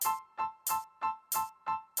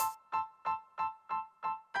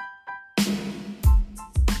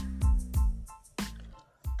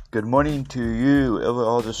Good morning to you, whoever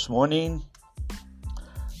are this morning.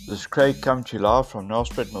 This is Craig coming to you live from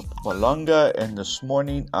Nelspruit, Mpumalanga, and this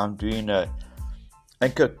morning I'm doing a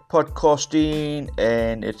anchor podcasting,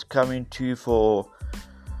 and it's coming to you for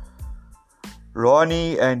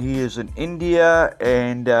Ronnie, and he is in India,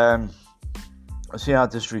 and I sent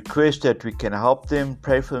out this request that we can help them,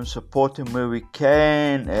 pray for them, support them where we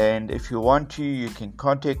can, and if you want to, you can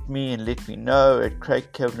contact me and let me know at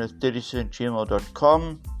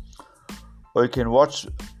craigcavanagh37@gmail.com, or you can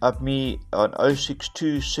WhatsApp me on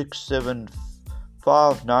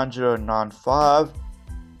 0626759095.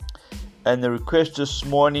 And the request this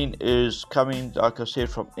morning is coming, like I said,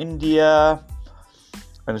 from India,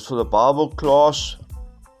 and it's for the Bible class,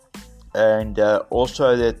 and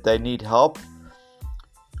also that they need help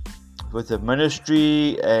with the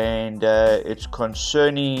ministry, and it's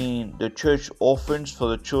concerning the church orphans for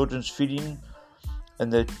the children's feeding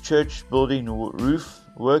and the church building roof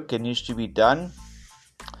work that needs to be done.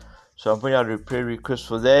 So I'm putting out a prayer request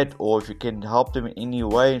for that, or if you can help them in any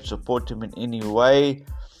way and support them in any way.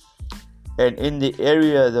 And in the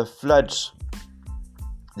area, the floods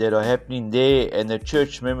that are happening there, and the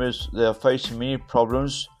church members, they are facing many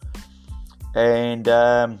problems, and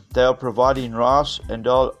they are providing rice and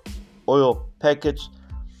oil packets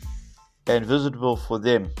and visitable for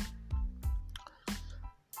them.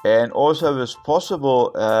 And also, if it's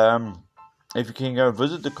possible, if you can go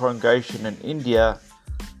visit the congregation in India,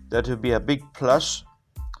 that would be a big plus.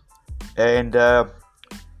 And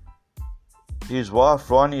his wife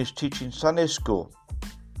Ronnie is teaching Sunday school,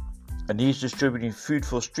 and he's distributing food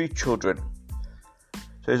for street children.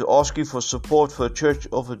 So he's asking for support for the church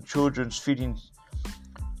of the children's feeding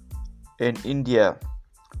in India.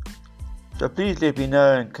 So please let me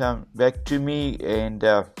know and come back to me, and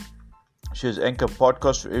she's Anchor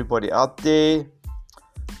Podcast for everybody out there.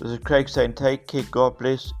 This is Craig saying take care, God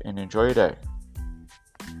bless, and enjoy your day.